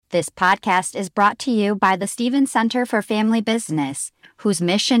This podcast is brought to you by the Stevens Center for Family Business, whose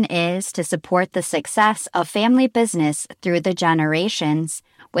mission is to support the success of family business through the generations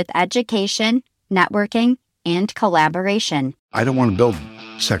with education, networking, and collaboration. I don't want to build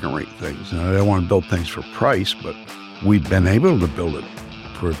second-rate things, and I don't want to build things for price, but we've been able to build it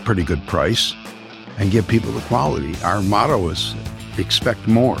for a pretty good price and give people the quality. Our motto is expect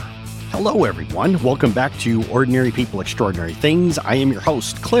more. Hello, everyone. Welcome back to Ordinary People, Extraordinary Things. I am your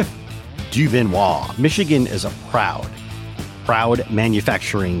host, Cliff Duvenois. Michigan is a proud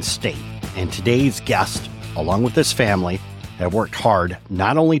manufacturing state. And today's guest, along with his family, have worked hard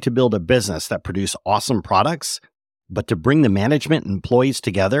not only to build a business that produces awesome products, but to bring the management and employees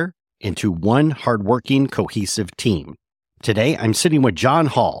together into one hardworking, cohesive team. Today, I'm sitting with John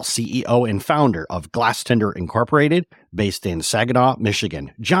Hall, CEO and founder of Glastender Incorporated, based in Saginaw,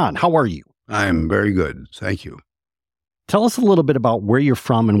 Michigan. John, how are you? I'm very good. Thank you. Tell us a little bit about where you're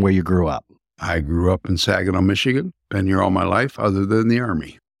from and where you grew up. I grew up in Saginaw, Michigan. Been here all my life, other than the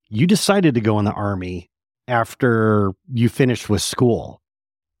Army. You decided to go in the Army after you finished with school.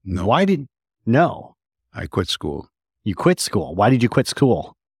 No. No. I quit school. You quit school. Why did you quit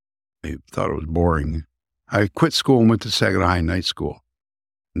school? I thought it was boring. I quit school and went to Saginaw High Night School,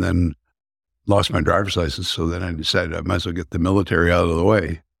 and then lost my driver's license. So then I decided I might as well get the military out of the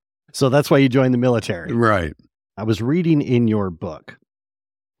way. So that's why you joined the military. Right. I was reading in your book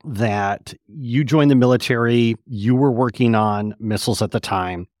that you joined the military, you were working on missiles at the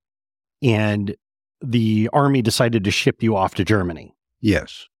time, and the Army decided to ship you off to Germany.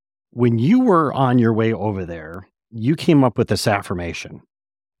 Yes. When you were on your way over there, you came up with this affirmation: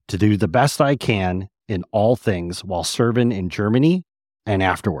 to do the best I can in all things while serving in Germany and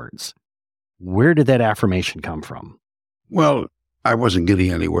afterwards. Where did that affirmation come from? Well, I wasn't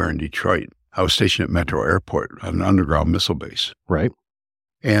getting anywhere in Detroit. I was stationed at Metro Airport on an underground missile base. Right.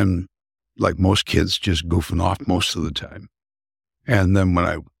 And like most kids, just goofing off most of the time. And then when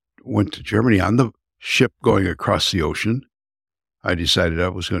I went to Germany on the ship going across the ocean, I decided I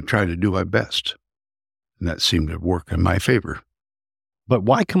was going to try to do my best. And that seemed to work in my favor. But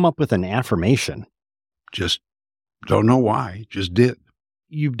why come up with an affirmation? Just don't know why, just did.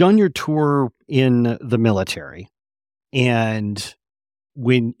 You've done your tour in the military, and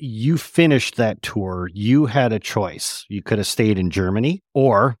when you finished that tour, you had a choice. You could have stayed in Germany,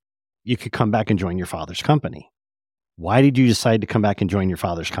 or you could come back and join your father's company. Why did you decide to come back and join your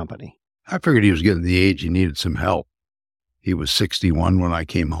father's company? I figured he was getting the age he needed some help. He was 61 when I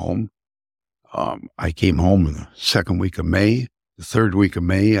came home. I came home in the second week of May. The third week of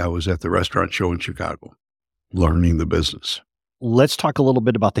May, I was at the restaurant show in Chicago, learning the business. Let's talk a little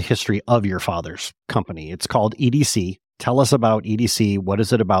bit about the history of your father's company. It's called EDC. Tell us about EDC. What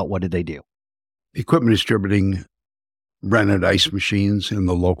is it about? What did they do? Equipment distributing rented ice machines in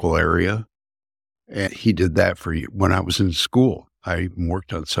the local area. And he did that for when I was in school. I even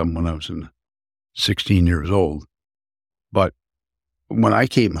worked on some when I was 16 years old. But when I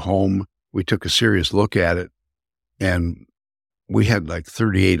came home, we took a serious look at it, and we had like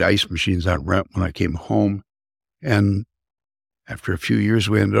 38 ice machines on rent when I came home. And after a few years,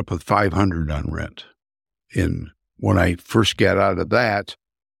 we ended up with 500 on rent. When I first got out of that,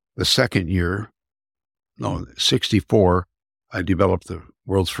 the second year, 64, I developed the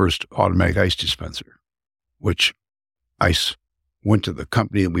world's first automatic ice dispenser, which I went to the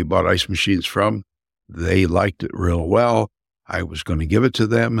company that we bought ice machines from. They liked it real well. I was going to give it to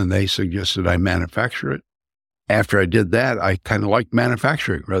them, and they suggested I manufacture it. After I did that, I kind of liked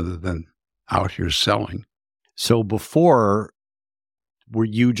manufacturing rather than out here selling. So before, were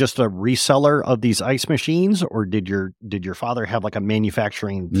you just a reseller of these ice machines, or did your father have like a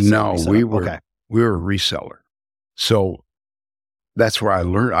manufacturing facility? No, we were a reseller. So that's where I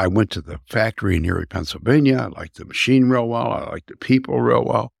learned. I went to the factory in Erie, Pennsylvania. I liked the machine real well. I liked the people real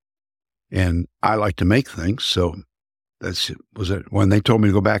well. And I like to make things. So was it. When they told me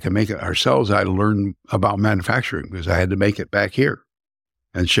to go back and make it ourselves, I learned about manufacturing because I had to make it back here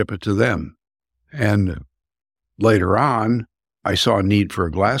and ship it to them. And later on, I saw a need for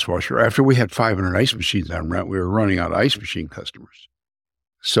a glass washer. After we had 500 ice machines on rent, we were running out of ice machine customers.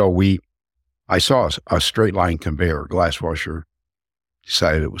 So I saw a straight line conveyor glass washer,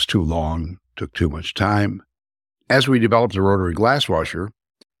 decided it was too long, took too much time. As we developed a rotary glass washer,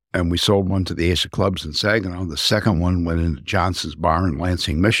 and we sold one to the Ace of Clubs in Saginaw, the second one went into Johnson's Bar in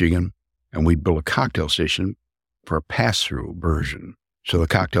Lansing, Michigan, and we built a cocktail station for a pass-through version. So the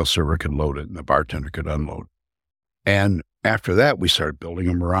cocktail server could load it and the bartender could unload. And after that, we started building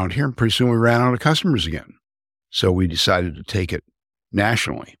them around here, and pretty soon we ran out of customers again. So we decided to take it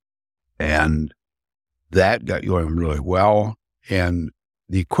nationally. And that got going really well. And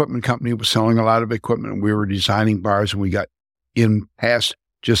the equipment company was selling a lot of equipment, and we were designing bars, and we got in past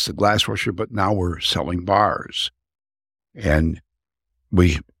just the glass washer, but now we're selling bars. And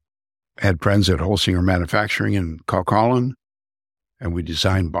we had friends at Holsinger Manufacturing in Calcallan, and we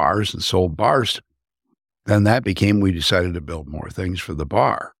designed bars and sold bars. Then that became, we decided to build more things for the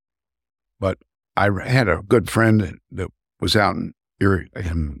bar. But I had a good friend that was out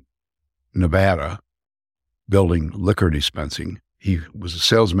in Nevada building liquor dispensing. He was a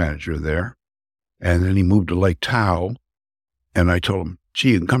sales manager there, and then he moved to Lake Tahoe, and I told him,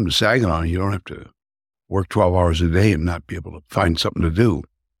 gee, you can come to Saginaw, you don't have to work 12 hours a day and not be able to find something to do.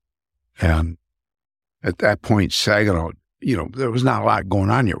 And at that point, Saginaw, there was not a lot going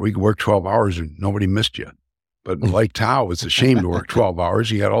on here. We could work 12 hours and nobody missed you. But in Lake Tahoe, it's a shame to work 12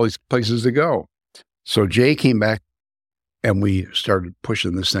 hours. You had all these places to go. So Jay came back, and we started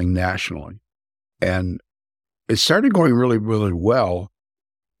pushing this thing nationally. And it started going really, really well,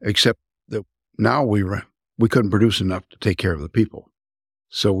 except that now we couldn't produce enough to take care of the people.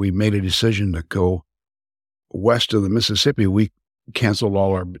 So we made a decision to go west of the Mississippi. We canceled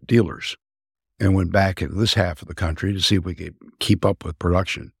all our dealers and went back into this half of the country to see if we could keep up with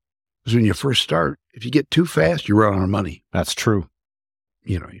production. Because when you first start, if you get too fast, you run out of money. That's true.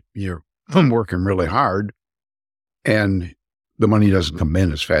 You're working really hard, and the money doesn't come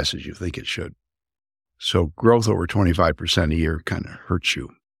in as fast as you think it should. So growth over 25% a year kind of hurts you.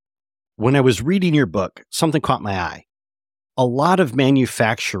 When I was reading your book, something caught my eye. A lot of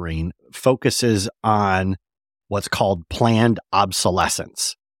manufacturing focuses on what's called planned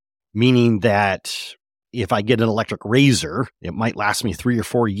obsolescence, meaning that if I get an electric razor, it might last me 3 or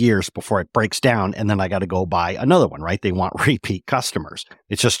 4 years before it breaks down, and then I got to go buy another one, right? They want repeat customers.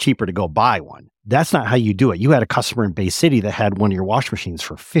 It's just cheaper to go buy one. That's not how you do it. You had a customer in Bay City that had one of your wash machines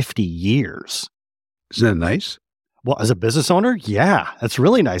for 50 years. Isn't that nice? Well, as a business owner, yeah, that's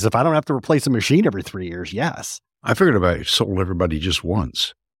really nice. If I don't have to replace a machine every 3 years, yes. I figured if I sold everybody just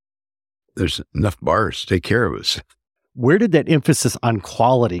once, there's enough bars to take care of us. Where did that emphasis on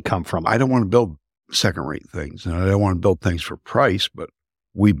quality come from? I don't want to build second-rate things, and I don't want to build things for price, but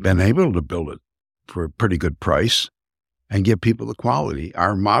we've been able to build it for a pretty good price and give people the quality.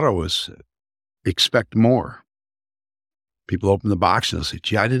 Our motto is expect more. People open the box and they'll say,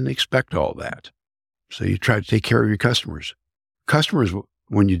 gee, I didn't expect all that. So you try to take care of your customers. Customers,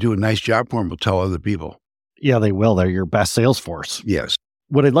 when you do a nice job for them, will tell other people. Yeah, they will. They're your best sales force. Yes.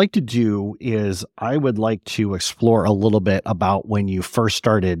 What I'd like to do is I would like to explore a little bit about when you first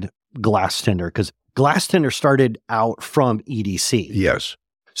started Glastender, because Glastender started out from EDC. Yes.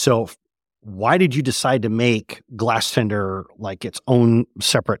 So why did you decide to make Glastender like its own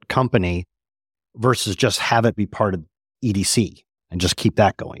separate company versus just have it be part of EDC and just keep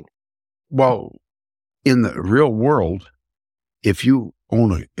that going? Well, in the real world, if you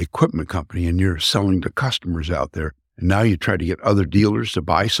own an equipment company and you're selling to customers out there, and now you try to get other dealers to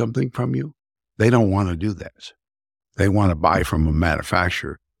buy something from you, they don't want to do that. They want to buy from a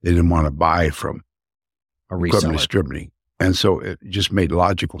manufacturer. They didn't want to buy from A equipment reseller. distributing. And so it just made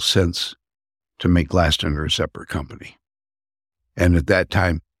logical sense to make Glastender a separate company. And at that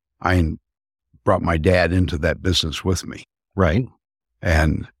time, I brought my dad into that business with me. Right.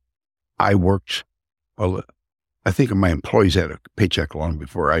 And I worked, well, I think my employees had a paycheck long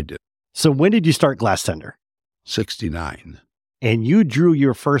before I did. So when did you start Glastender? 69. And you drew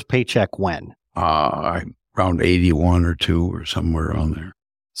your first paycheck when? Around 81 or 2 or somewhere around there.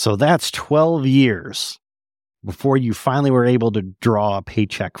 So that's 12 years before you finally were able to draw a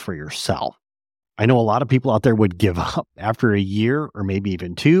paycheck for yourself. I know a lot of people out there would give up after a year or maybe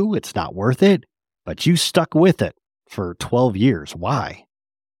even 2. It's not worth it, but you stuck with it for 12 years. Why?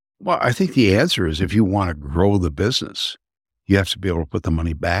 Well, I think the answer is if you want to grow the business, you have to be able to put the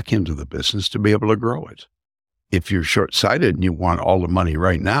money back into the business to be able to grow it. If you're short-sighted and you want all the money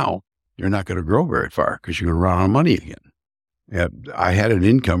right now, you're not going to grow very far because you're going to run out of money again. And I had an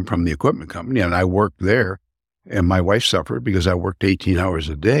income from the equipment company and I worked there, and my wife suffered because I worked 18 hours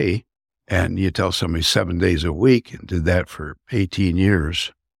a day. And you tell somebody 7 days a week and did that for 18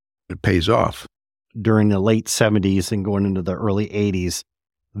 years, it pays off. During the late 70s and going into the early 80s,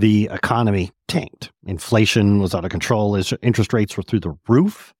 the economy tanked. Inflation was out of control. Interest rates were through the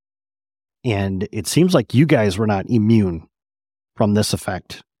roof. And it seems like you guys were not immune from this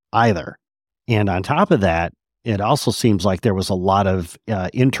effect either. And on top of that, it also seems like there was a lot of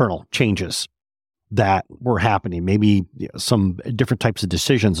internal changes that were happening, maybe some different types of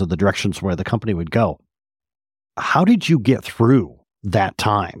decisions of the directions where the company would go. How did you get through that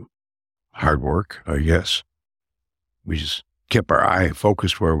time? Hard work, I guess. We just kept our eye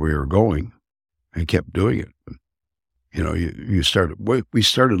focused where we were going and kept doing it. You started, we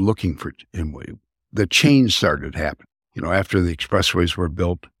started looking for, and the chains started happening. After the expressways were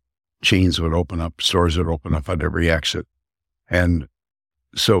built, chains would open up, stores would open up at every exit. And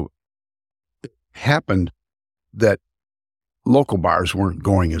so it happened that local bars weren't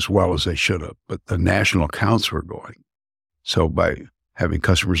going as well as they should have, but the national accounts were going. So by having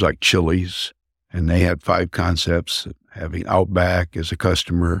customers like Chili's, and they had 5 concepts, having Outback as a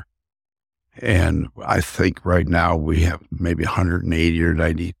customer, and I think right now we have maybe 180 or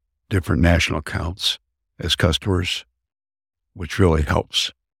 90 different national accounts as customers, which really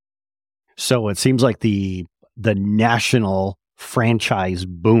helps. So it seems like the national franchise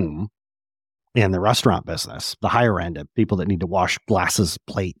boom in the restaurant business, the higher end of people that need to wash glasses,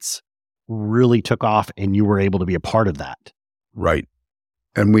 plates, really took off, and you were able to be a part of that. Right.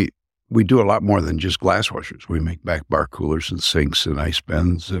 And we do a lot more than just glass washers. We make back bar coolers and sinks and ice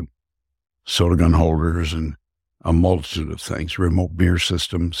bins and soda gun holders and a multitude of things, remote beer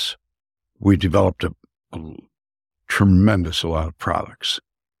systems. We developed a tremendous amount of products,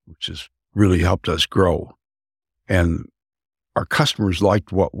 which has really helped us grow. And our customers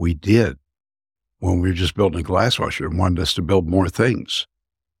liked what we did when we were just building a glass washer and wanted us to build more things.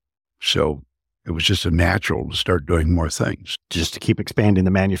 So it was just a natural to start doing more things. Just to keep expanding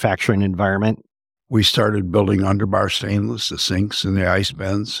the manufacturing environment. We started building underbar stainless, the sinks and the ice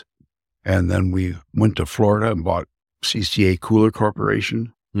bins. And then we went to Florida and bought CCA Cooler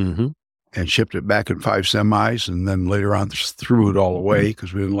Corporation and shipped it back in 5 semis. And then later on threw it all away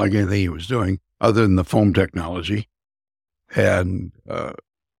because we didn't like anything he was doing other than the foam technology. And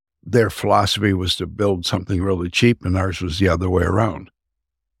their philosophy was to build something really cheap, and ours was the other way around.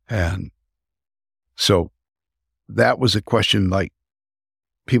 And so that was a question, like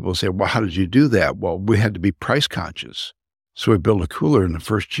people say, well, how did you do that? Well, we had to be price conscious. So we built a cooler. In the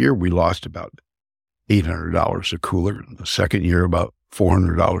first year, we lost about $800 a cooler. In the second year, about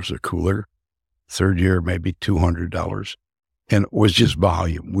 $400 a cooler. Third year, maybe $200. And it was just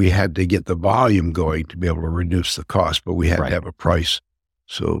volume. We had to get the volume going to be able to reduce the cost, but we had to have a price.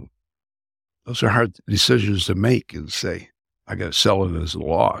 So those are hard decisions to make and say, I got to sell it as a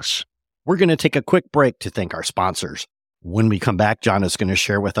loss. We're going to take a quick break to thank our sponsors. When we come back, John is going to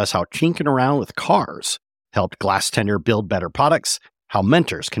share with us how chinking around with cars helped Glastender build better products, how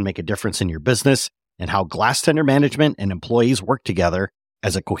mentors can make a difference in your business, and how Glastender management and employees work together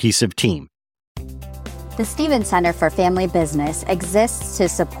as a cohesive team. The Stevens Center for Family Business exists to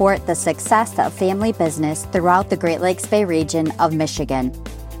support the success of family business throughout the Great Lakes Bay region of Michigan.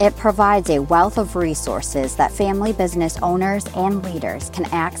 It provides a wealth of resources that family business owners and leaders can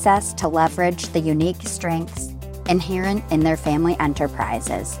access to leverage the unique strengths inherent in their family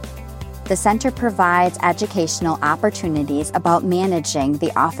enterprises. The center provides educational opportunities about managing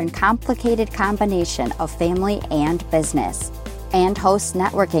the often complicated combination of family and business, and hosts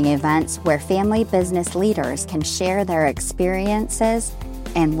networking events where family business leaders can share their experiences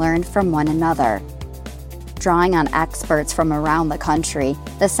and learn from one another. Drawing on experts from around the country,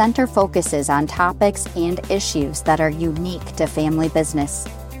 the center focuses on topics and issues that are unique to family business.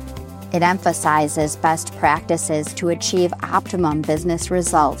 It emphasizes best practices to achieve optimum business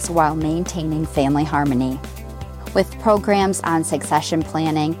results while maintaining family harmony. With programs on succession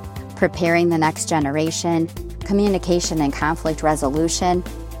planning, preparing the next generation, communication and conflict resolution,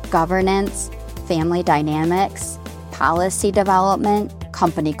 governance, family dynamics, policy development,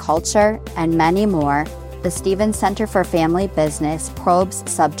 company culture, and many more, the Stevens Center for Family Business probes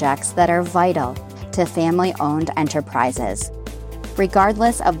subjects that are vital to family-owned enterprises.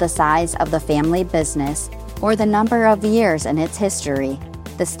 Regardless of the size of the family business or the number of years in its history,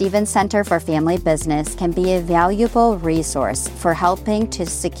 the Stevens Center for Family Business can be a valuable resource for helping to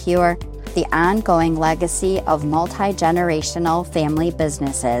secure the ongoing legacy of multi-generational family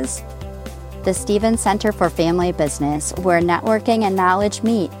businesses. The Stevens Center for Family Business, where networking and knowledge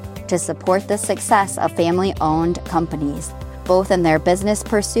meet to support the success of family-owned companies, both in their business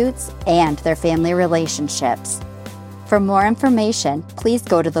pursuits and their family relationships. For more information, please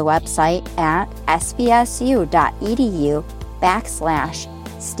go to the website at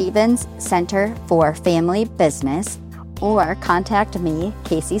svsu.edu/Stevens Center for Family Business, or contact me,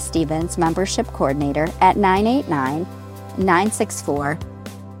 Casey Stevens, Membership Coordinator, at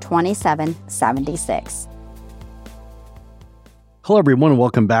 989-964-2776. Hello, everyone, and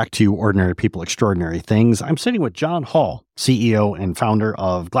welcome back to Ordinary People, Extraordinary Things. I'm sitting with John Hall, CEO and founder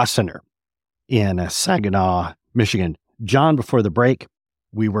of Glastender in Saginaw, Michigan. John, before the break,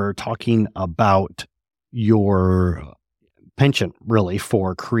 we were talking about your penchant, really,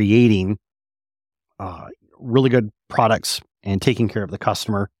 for creating really good products and taking care of the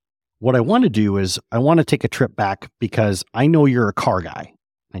customer What I want to do is I want to take a trip back because I know you're a car guy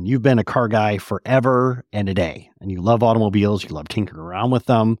and you've been a car guy forever and a day, and you love automobiles. You love tinkering around with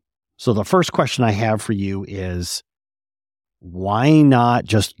them. So the first question I have for you is, why not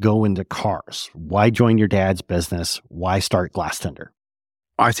just go into cars? Why join your dad's business? Why start Glastender?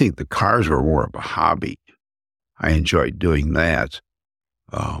 I think the cars were more of a hobby. I enjoyed doing that.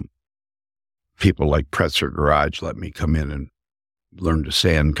 People like Pretzer Garage let me come in and learn to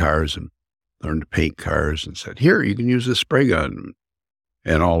sand cars and learn to paint cars, and said, here, you can use this spray gun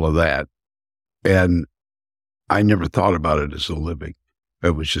and all of that. And I never thought about it as a living.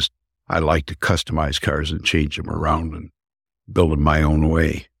 It was just, I like to customize cars and change them around and build them my own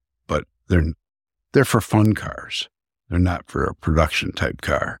way. But they're for fun cars. They're not for a production type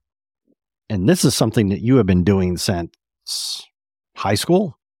car. And this is something that you have been doing since high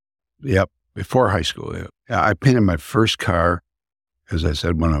school? Yep, before high school. Yeah. I painted my first car, as I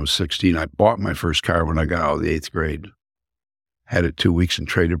said, when I was 16. I bought my first car when I got out of the 8th grade. Had it 2 weeks and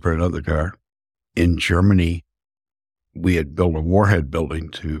traded for another car. In Germany, we had built a warhead building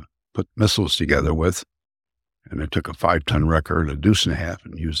to put missiles together with. And I took a 5-ton wrecker and a deuce and a half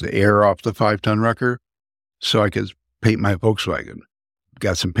and used the air off the 5-ton wrecker so I could paint my Volkswagen.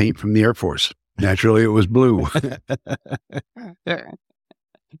 Got some paint from the Air Force. Naturally, it was blue.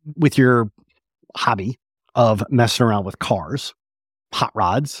 With your hobby of messing around with cars, hot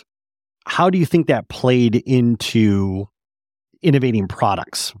rods, how do you think that played into innovating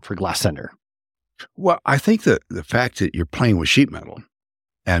products for Glastender? Well, I think that the fact that you're playing with sheet metal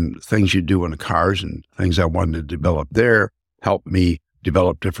and things you do in the cars and things I wanted to develop there helped me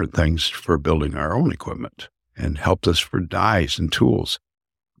develop different things for building our own equipment and helped us for dies and tools.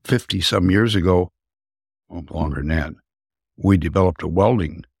 50-some years ago, well, longer than that, we developed a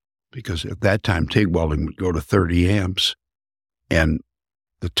welding, because at that time, TIG welding would go to 30 amps, and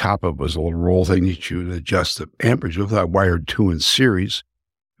the top of it was a little roll thing that you would adjust the amperage with. I wired 2 in series.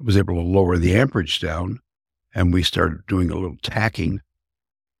 I was able to lower the amperage down, and we started doing a little tacking.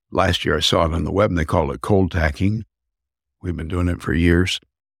 Last year, I saw it on the web, and they call it cold tacking. We've been doing it for years,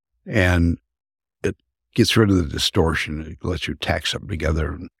 and it gets rid of the distortion. It lets you tack something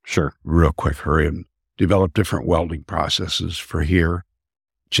together in real quick hurry, and develop different welding processes for here,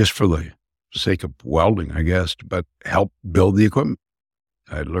 just for the sake of welding, I guess, but help build the equipment.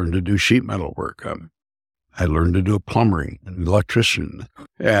 I learned to do sheet metal work. I learned to do a plumber, an electrician.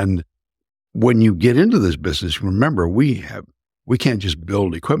 And when you get into this business, remember, we can't just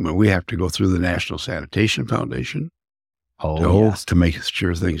build equipment. We have to go through the National Sanitation Foundation to make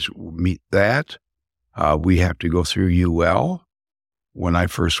sure things meet that. We have to go through UL. When I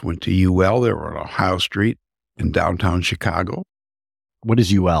first went to UL, they were on Ohio Street in downtown Chicago. What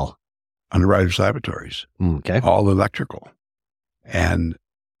is UL? Underwriters Laboratories. Okay. All electrical. And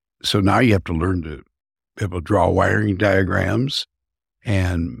so now you have to learn to be able to draw wiring diagrams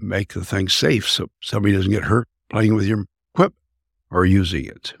and make the thing safe so somebody doesn't get hurt playing with your equipment or using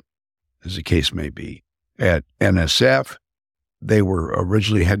it, as the case may be. At NSF, they were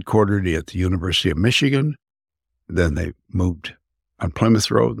originally headquartered at the University of Michigan. Then they moved on Plymouth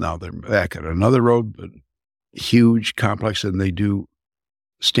Road. Now they're back at another road, but huge complex, and they do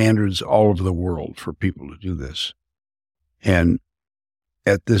standards all over the world for people to do this. And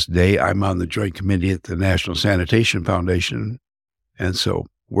at this day, I'm on the Joint Committee at the National Sanitation Foundation. And so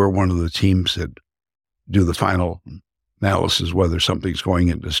we're one of the teams that do the final analysis, whether something's going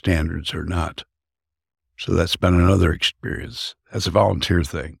into standards or not. So that's been another experience. That's a volunteer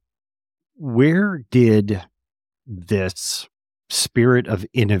thing. Where did this spirit of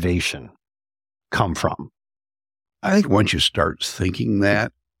innovation come from? I think once you start thinking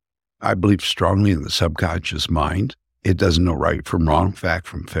that, I believe strongly in the subconscious mind. It doesn't know right from wrong, fact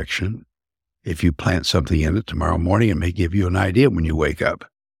from fiction. If you plant something in it tomorrow morning, it may give you an idea when you wake up.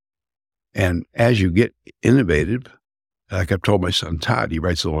 And as you get innovative, like I've told my son Todd, he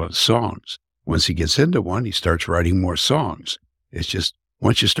writes a lot of songs. Once he gets into one, he starts writing more songs. It's just,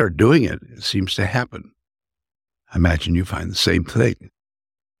 once you start doing it, it seems to happen. I imagine you find the same thing.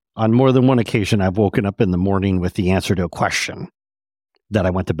 On more than one occasion, I've woken up in the morning with the answer to a question that I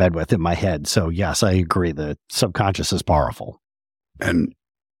went to bed with in my head. So yes, I agree. The subconscious is powerful. And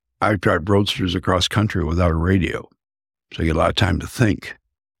I drive roadsters across country without a radio. So you get a lot of time to think.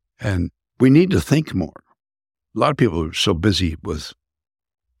 And we need to think more. A lot of people are so busy with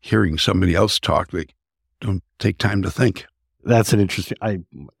hearing somebody else talk, they don't take time to think. That's an interesting,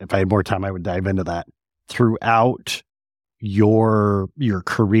 if I had more time, I would dive into that. Throughout your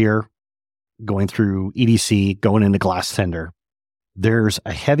career, going through EDC, going into Glastender, there's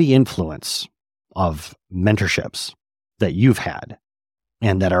a heavy influence of mentorships that you've had.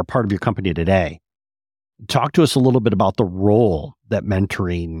 and that are part of your company today. Talk to us a little bit about the role that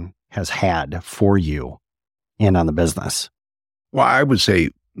mentoring has had for you and on the business. Well, I would say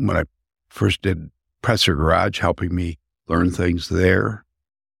when I first did Presser Garage, helping me learn things there,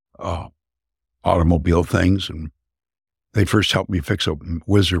 automobile things, and they first helped me fix a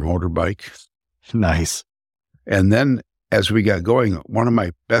Whizzer motorbike. Nice. And then as we got going, one of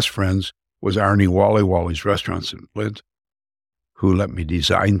my best friends was Arnie Wally's Restaurants in Flint, who let me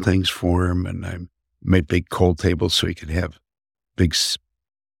design things for him. And I made big cold tables so he could have big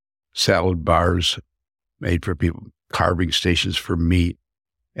salad bars made for people, carving stations for meat.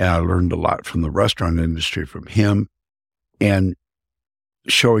 And I learned a lot from the restaurant industry from him and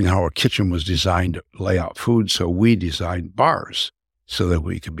showing how a kitchen was designed to lay out food. So we designed bars so that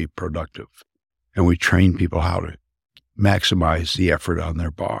we could be productive. And we trained people how to maximize the effort on their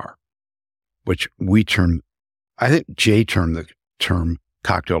bar, which we termed, I think Jay termed the term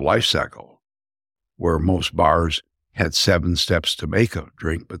cocktail life cycle, where most bars had 7 steps to make a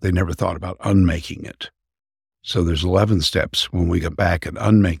drink, but they never thought about unmaking it. So there's 11 steps when we go back and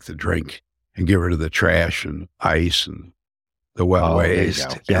unmake the drink and get rid of the trash and ice and the wet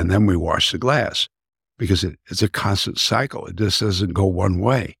waste. And then we wash the glass because it's a constant cycle. It just doesn't go one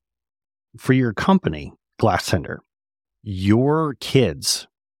way. For your company, Glastender, your kids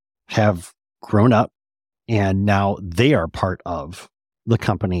have grown up and now they are part of the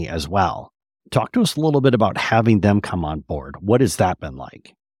company as well. Talk to us a little bit about having them come on board. What has that been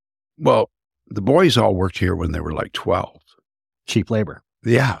like? Well, the boys all worked here when they were like 12. Cheap labor.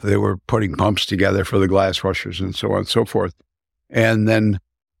 Yeah, they were putting pumps together for the glass washers and so on and so forth. And then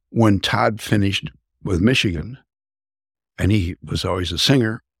when Todd finished with Michigan, and he was always a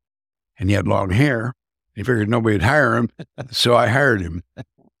singer, and he had long hair, he figured nobody would hire him, so I hired him.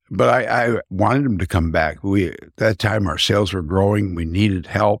 But I wanted him to come back. At that time, our sales were growing. We needed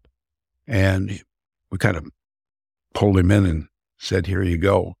help. And we kind of pulled him in and said, here you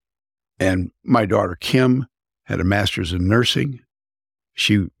go. And my daughter, Kim, had a master's in nursing.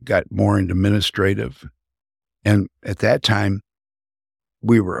 She got more into administrative. And at that time,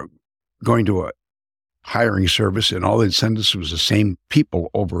 we were going to a hiring service, and all they'd send us was the same people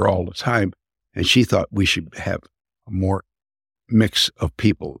over all the time. And she thought we should have a more mix of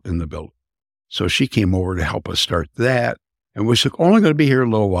people in the building. So she came over to help us start that. And we said, only going to be here a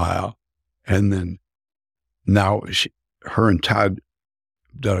little while. And then now her and Todd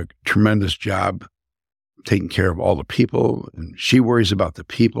done a tremendous job taking care of all the people. And she worries about the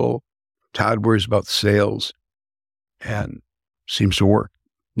people. Todd worries about the sales. And seems to work.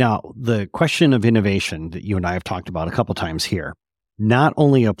 Now, the question of innovation that you and I have talked about a couple times here not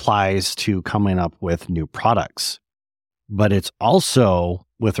only applies to coming up with new products, but it's also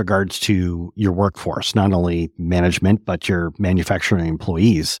with regards to your workforce, not only management, but your manufacturing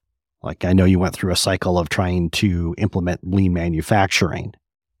employees. Like I know you went through a cycle of trying to implement lean manufacturing,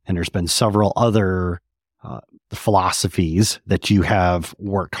 and there's been several other philosophies that you have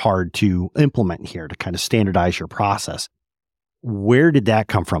worked hard to implement here to kind of standardize your process. Where did that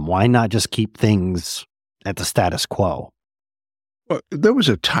come from? Why not just keep things at the status quo? Well, there was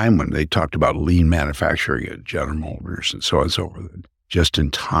a time when they talked about lean manufacturing at General Motors and so on and so forth.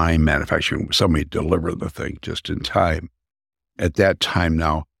 Just-in-time manufacturing. Somebody delivered the thing just in time. At that time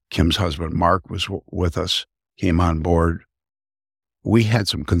now, Kim's husband, Mark, was with us, came on board. We had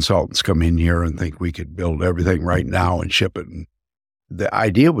some consultants come in here and think we could build everything right now and ship it. And the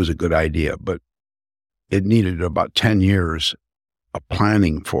idea was a good idea, but it needed about 10 years of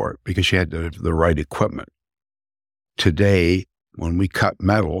planning for it because you had to have the right equipment. Today, when we cut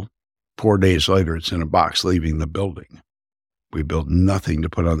metal, 4 days later, it's in a box leaving the building. We build nothing to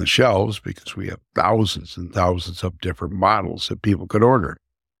put on the shelves because we have thousands and thousands of different models that people could order.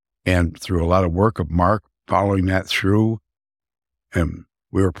 And through a lot of work of Mark following that through, and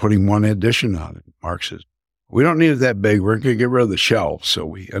we were putting one addition on it. Mark says, we don't need it that big. We're going to get rid of the shelves. So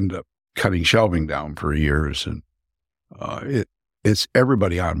we end up cutting shelving down for years. And it's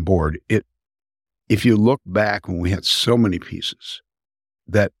everybody on board. If you look back when we had so many pieces,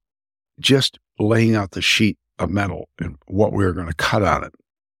 that just laying out the sheet of metal and what we were going to cut on it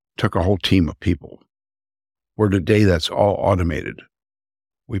took a whole team of people. Where today that's all automated.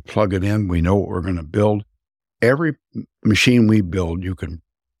 We plug it in. We know what we're going to build. Every machine we build, you can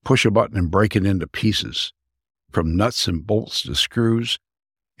push a button and break it into pieces, from nuts and bolts to screws.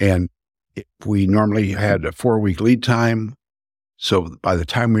 And we normally had a 4-week lead time. So by the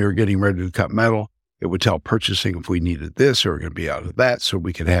time we were getting ready to cut metal, it would tell purchasing if we needed this or we're going to be out of that, so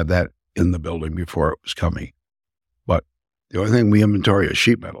we could have that in the building before it was coming. But the only thing we inventory is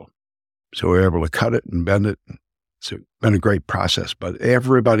sheet metal. So we were able to cut it and bend it and It's been a great process, but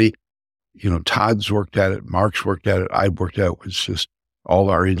everybody, Todd's worked at it, Mark's worked at it, I've worked at it. It's just all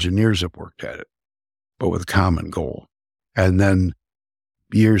our engineers have worked at it, but with a common goal. And then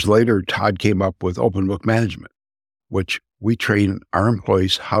years later, Todd came up with open book management, which we train our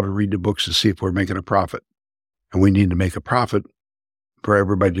employees how to read the books to see if we're making a profit. And we need to make a profit for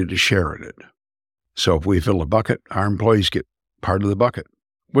everybody to share in it. So if we fill a bucket, our employees get part of the bucket,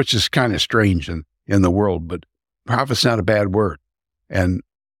 which is kind of strange in the world, but profit's not a bad word. And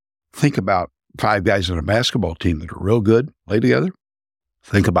think about 5 guys on a basketball team that are real good, play together.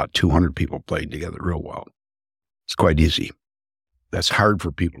 Think about 200 people playing together real well. It's quite easy. That's hard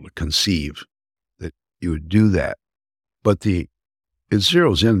for people to conceive that you would do that. But it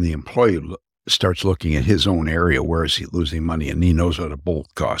zeroes in, the employee starts looking at his own area. Where is he losing money? And he knows what a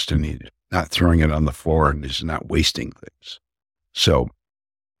bolt costs, and he's not throwing it on the floor, and he's not wasting things. So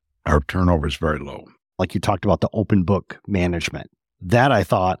our turnover is very low. Like you talked about the open book management. That I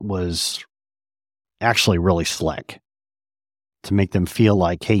thought was actually really slick to make them feel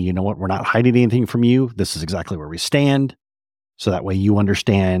like, hey, you know what? We're not hiding anything from you. This is exactly where we stand. So that way you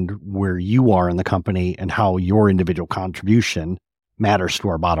understand where you are in the company and how your individual contribution matters to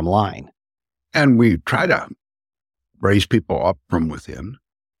our bottom line. And we try to raise people up from within.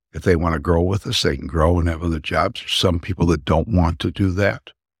 If they want to grow with us, they can grow and have other jobs. There's some people that don't want to do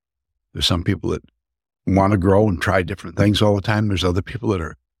that. There's some people that want to grow and try different things all the time. There's other people that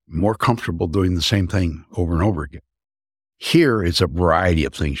are more comfortable doing the same thing over and over again. Here, it's a variety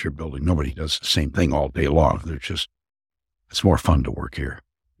of things you're building. Nobody does the same thing all day long. It's more fun to work here.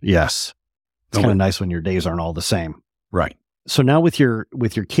 Yes. It's kind of nice when your days aren't all the same. Right. So now with your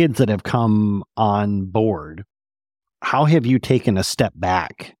kids that have come on board, how have you taken a step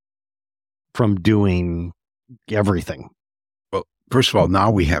back from doing everything? Well, first of all, now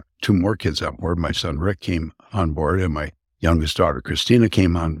we have 2 more kids on board. My son Rick came on board, and my youngest daughter Christina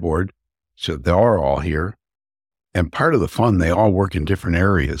came on board. So they are all here. And part of the fun, they all work in different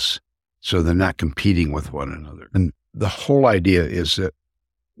areas, so they're not competing with one another. And the whole idea is that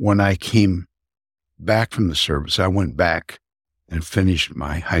when I came back from the service, I went back and finished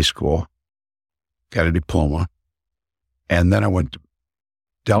my high school, got a diploma, and then I went to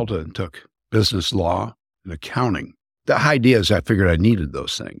Delta and took business law and accounting. The idea is I figured I needed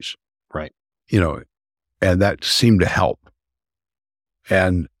those things. Right. And that seemed to help.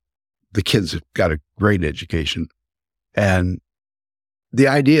 And the kids have got a great education. And the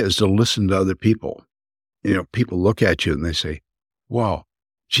idea is to listen to other people. People look at you and they say, well,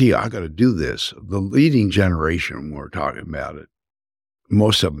 gee, I got to do this. The leading generation, when we're talking about it,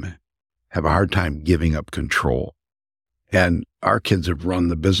 most of them have a hard time giving up control. And our kids have run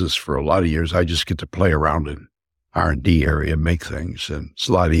the business for a lot of years. I just get to play around in R&D area, make things, and it's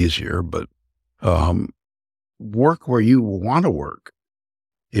a lot easier. But work where you want to work.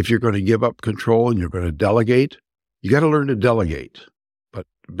 If you're going to give up control and you're going to delegate, you got to learn to delegate. But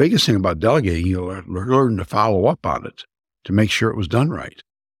the biggest thing about delegating, you learn to follow up on it to make sure it was done right.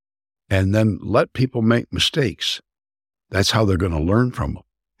 And then let people make mistakes. That's how they're going to learn from them.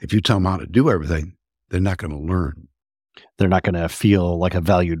 If you tell them how to do everything, they're not going to learn. They're not going to feel like a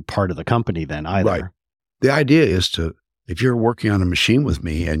valued part of the company then either. Right. The idea is if you're working on a machine with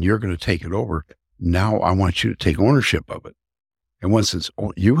me and you're going to take it over, now I want you to take ownership of it. And once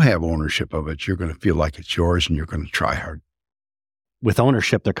you have ownership of it, you're going to feel like it's yours and you're going to try hard. With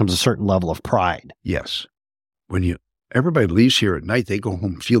ownership, there comes a certain level of pride. Yes. When everybody leaves here at night, they go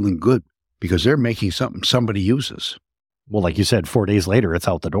home feeling good because they're making something somebody uses. Well, like you said, 4 days later, it's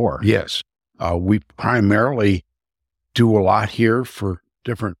out the door. Yes. We primarily do a lot here for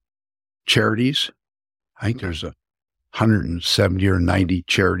different charities. I think there's 170 or 90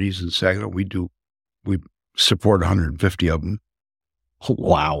 charities in Saginaw. We support 150 of them.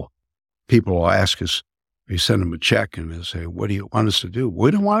 Wow. People will ask us, we send them a check and they'll say, what do you want us to do? We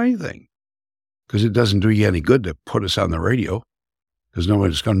don't want anything because it doesn't do you any good to put us on the radio because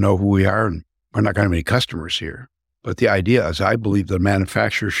nobody's going to know who we are and we're not going to have any customers here. But the idea is I believe the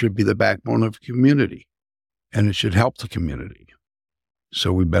manufacturer should be the backbone of the community and it should help the community.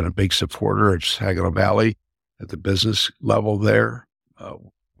 So we've been a big supporter at Saginaw Valley at the business level there,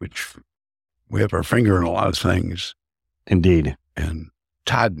 which we have our finger in a lot of things. Indeed. And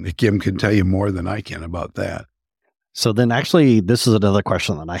Todd McKim can tell you more than I can about that. So then actually, this is another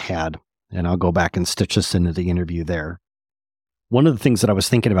question that I had, and I'll go back and stitch this into the interview there. One of the things that I was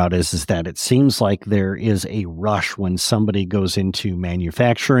thinking about is that it seems like there is a rush when somebody goes into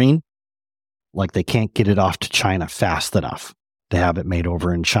manufacturing, like they can't get it off to China fast enough to have it made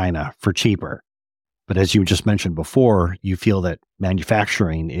over in China for cheaper. But as you just mentioned before, you feel that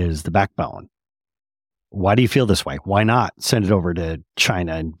manufacturing is the backbone. Why do you feel this way? Why not send it over to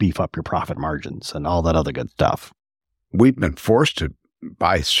China and beef up your profit margins and all that other good stuff? We've been forced to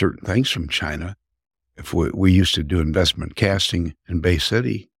buy certain things from China. If we used to do investment casting in Bay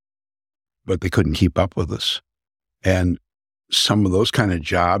City, but they couldn't keep up with us. And some of those kind of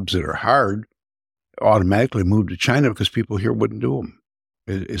jobs that are hard automatically moved to China because people here wouldn't do them.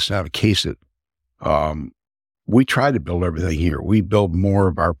 It's not a case that we try to build everything here. We build more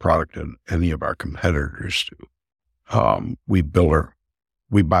of our product than any of our competitors do. We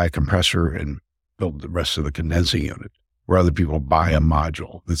buy a compressor and build the rest of the condensing unit, where other people buy a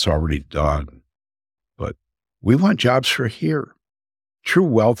module that's already done. But we want jobs for here. True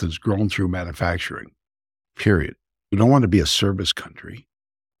wealth is grown through manufacturing, period. We don't want to be a service country,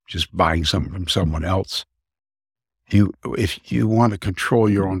 just buying something from someone else. If you want to control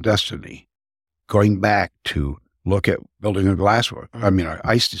your own destiny, going back to look at building an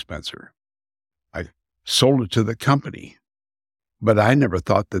ice dispenser. I sold it to the company, but I never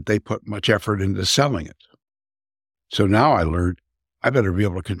thought that they put much effort into selling it. So now I learned I better be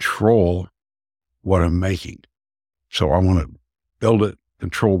able to control what I'm making. So I want to build it,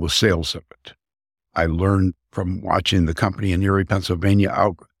 control the sales of it. I learned from watching the company in Erie,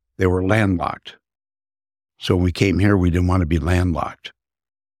 Pennsylvania, they were landlocked. So when we came here, we didn't want to be landlocked.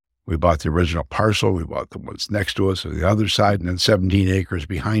 We bought the original parcel, we bought the ones next to us on the other side, and then 17 acres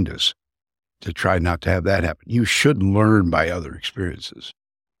behind us to try not to have that happen. You should learn by other experiences.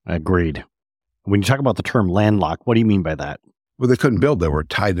 Agreed. When you talk about the term landlocked, what do you mean by that? Well, they couldn't build. They were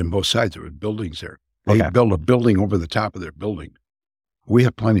tied in both sides. There were buildings there. They built a building over the top of their building. We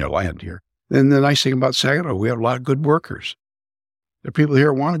have plenty of land here. And the nice thing about Saginaw, we have a lot of good workers. There are people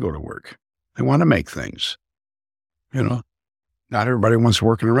here who want to go to work. They want to make things. Not everybody wants to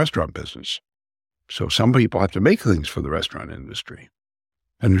work in a restaurant business. So some people have to make things for the restaurant industry.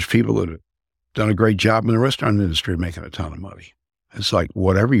 And there's people that have done a great job in the restaurant industry making a ton of money. It's like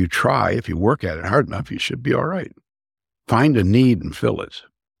whatever you try, if you work at it hard enough, you should be all right. Find a need and fill it.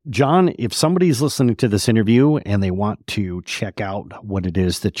 John, if somebody's listening to this interview and they want to check out what it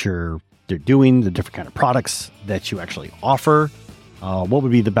is that they're doing, the different kind of products that you actually offer, what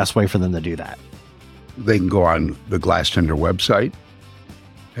would be the best way for them to do that? They can go on the Glastender website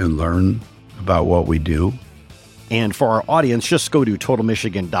and learn about what we do. And for our audience, just go to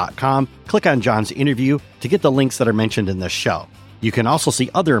totalmichigan.com, click on John's interview to get the links that are mentioned in this show. You can also see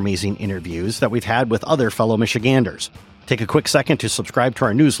other amazing interviews that we've had with other fellow Michiganders. Take a quick second to subscribe to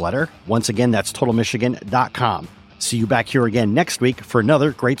our newsletter. Once again, that's totalmichigan.com. See you back here again next week for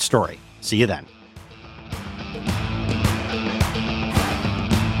another great story. See you then.